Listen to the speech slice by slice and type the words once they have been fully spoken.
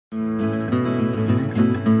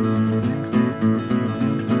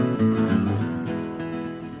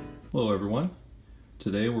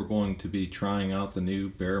Today we're going to be trying out the new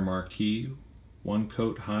Behr Marquee One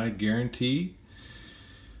Coat Hide Guarantee.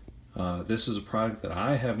 This is a product that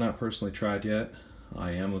I have not personally tried yet.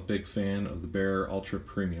 I am a big fan of the Behr Ultra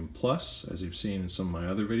Premium Plus, as you've seen in some of my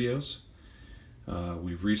other videos.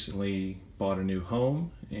 We've recently bought a new home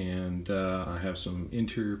and I have some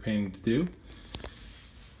interior painting to do.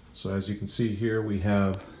 So as you can see here, we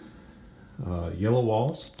have yellow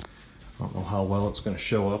walls. I don't know how well it's going to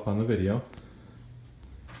show up on the video,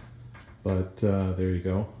 but there you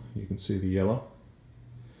go. You can see the yellow.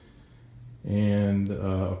 And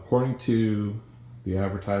according to the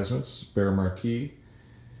advertisements, Behr Marquee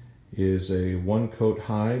is a one coat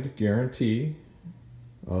hide guarantee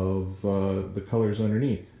of the colors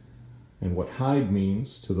underneath. And what hide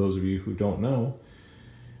means, to those of you who don't know,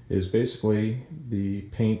 is basically the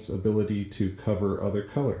paint's ability to cover other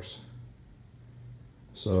colors.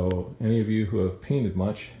 So any of you who have painted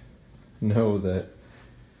much know that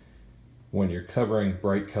when you're covering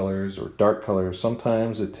bright colors or dark colors,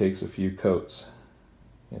 sometimes it takes a few coats.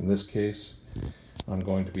 In this case, I'm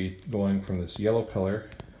going to be going from this yellow color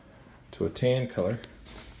to a tan color,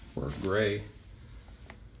 or gray,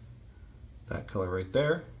 that color right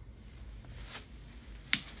there.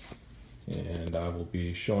 And I will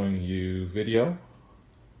be showing you video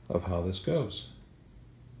of how this goes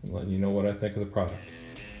and letting you know what I think of the product.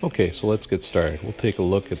 Okay, so let's get started. We'll take a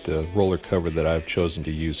look at the roller cover that I've chosen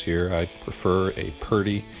to use here. I prefer a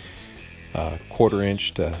Purdy 1/4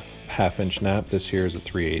 inch to 1/2 inch nap. This here is a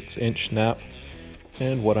 3/8 inch nap.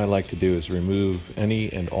 And what I like to do is remove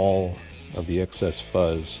any and all of the excess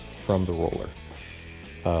fuzz from the roller.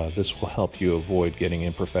 This will help you avoid getting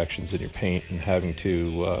imperfections in your paint and having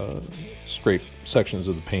to scrape sections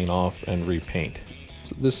of the paint off and repaint.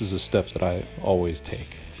 So this is a step that I always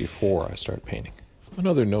take before I start painting.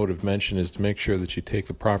 Another note of mention is to make sure that you take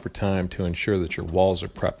the proper time to ensure that your walls are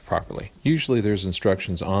prepped properly. Usually there's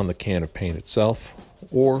instructions on the can of paint itself,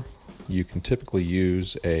 or you can typically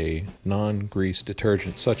use a non-grease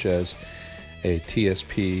detergent such as a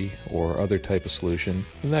TSP or other type of solution,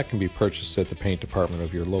 and that can be purchased at the paint department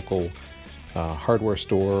of your local hardware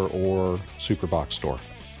store or superbox store.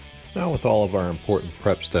 Now, with all of our important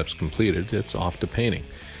prep steps completed, it's off to painting.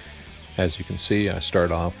 As you can see, I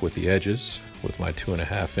start off with the edges with my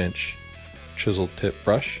 2.5 inch chisel tip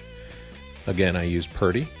brush. Again, I use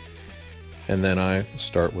Purdy, and then I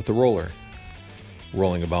start with the roller,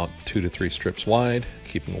 rolling about 2 to 3 strips wide,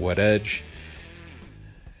 keeping a wet edge,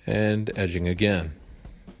 and edging again.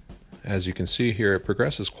 As you can see here, it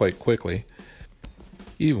progresses quite quickly,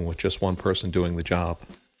 even with just one person doing the job.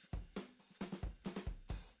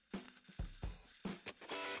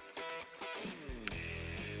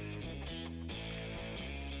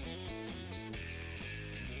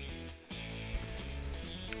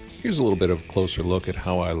 Here's a little bit of a closer look at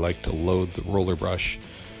how I like to load the roller brush.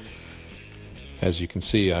 As you can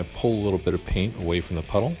see, I pull a little bit of paint away from the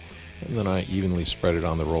puddle, and then I evenly spread it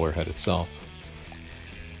on the roller head itself.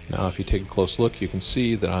 Now if you take a close look, you can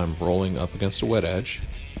see that I'm rolling up against a wet edge.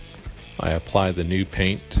 I apply the new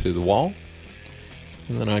paint to the wall,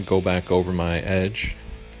 and then I go back over my edge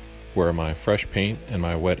where my fresh paint and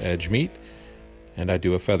my wet edge meet, and I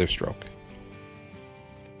do a feather stroke.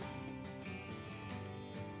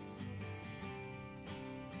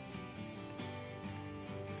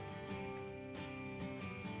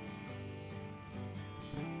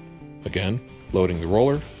 Again, loading the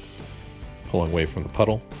roller, pulling away from the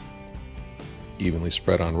puddle, evenly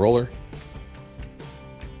spread on roller,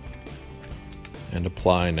 and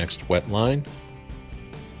apply next wet line.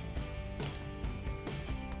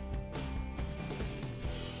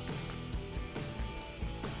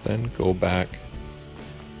 Then go back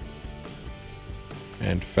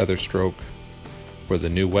and feather stroke where the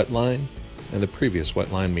new wet line and the previous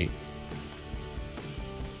wet line meet.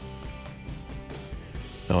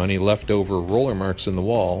 Now any leftover roller marks in the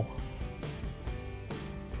wall,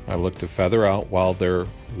 I look to feather out while they're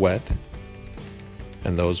wet,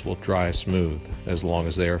 and those will dry smooth as long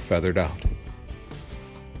as they are feathered out.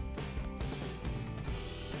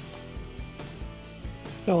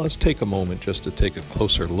 Now let's take a moment just to take a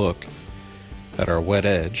closer look at our wet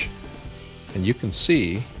edge, and you can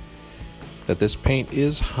see that this paint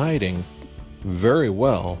is hiding very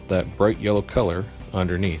well that bright yellow color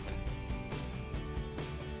underneath.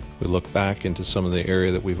 We look back into some of the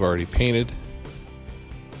area that we've already painted,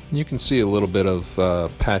 and you can see a little bit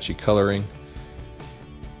of patchy coloring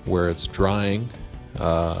where it's drying.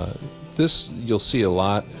 This you'll see a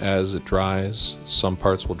lot as it dries. Some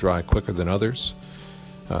parts will dry quicker than others,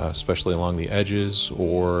 especially along the edges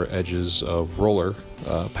or edges of roller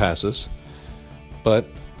passes. But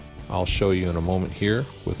I'll show you in a moment here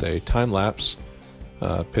with a time-lapse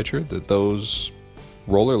picture that those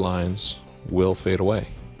roller lines will fade away.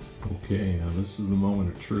 Okay, now this is the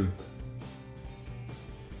moment of truth.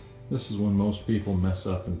 This is when most people mess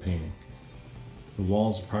up in painting. The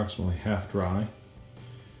wall's approximately half dry.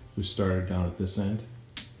 We started down at this end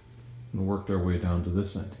and worked our way down to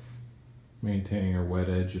this end, maintaining our wet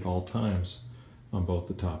edge at all times on both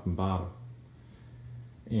the top and bottom,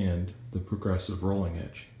 and the progressive rolling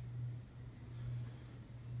edge.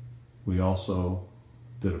 We also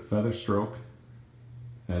did a feather stroke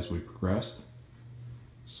as we progressed.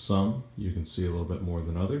 Some you can see a little bit more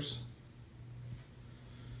than others.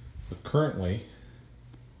 But currently,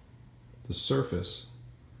 the surface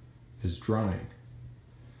is drying.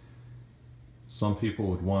 Some people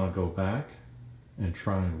would want to go back and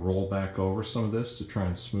try and roll back over some of this to try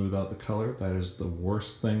and smooth out the color. That is the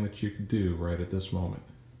worst thing that you could do right at this moment.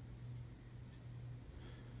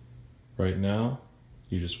 Right now,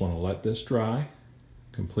 you just want to let this dry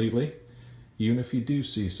completely. Even if you do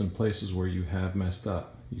see some places where you have messed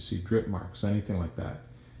up, you see drip marks, anything like that,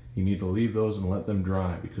 you need to leave those and let them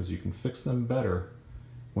dry, because you can fix them better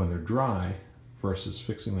when they're dry versus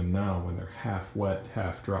fixing them now when they're half wet,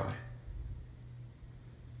 half dry.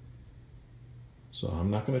 So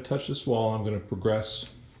I'm not going to touch this wall. I'm going to progress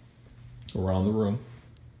around the room,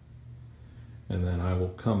 and then I will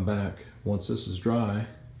come back once this is dry,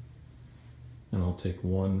 and I'll take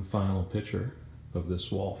one final picture of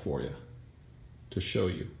this wall for you to show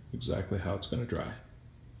you exactly how it's going to dry.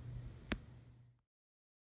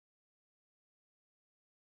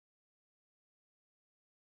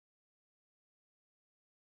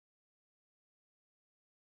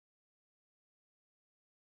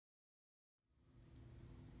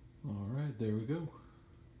 All right, there we go.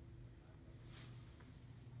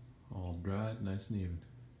 All dried, nice and even.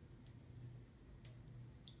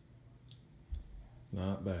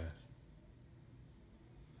 Not bad.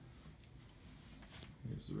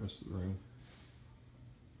 Here's the rest of the room.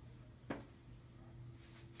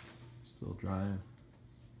 Still drying.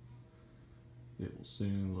 It will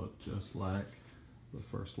soon look just like the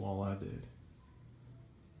first wall I did.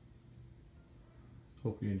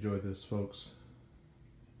 Hope you enjoyed this, folks.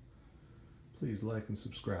 Please like and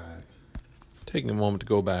subscribe. Taking a moment to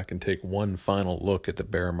go back and take one final look at the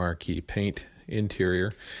Behr Marquee paint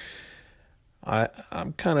interior.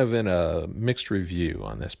 I'm kind of in a mixed review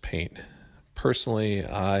on this paint. Personally,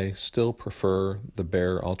 I still prefer the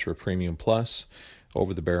Behr Ultra Premium Plus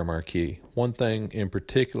over the Behr Marquee. One thing in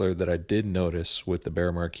particular that I did notice with the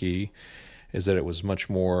Behr Marquee is that it was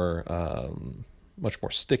much more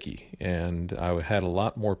sticky, and I had a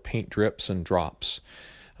lot more paint drips and drops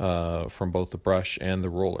from both the brush and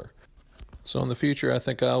the roller. So in the future, I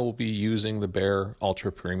think I will be using the Behr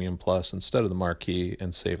Ultra Premium Plus instead of the Marquee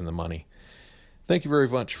and saving the money. Thank you very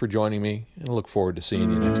much for joining me, and I look forward to seeing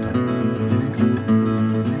you next time.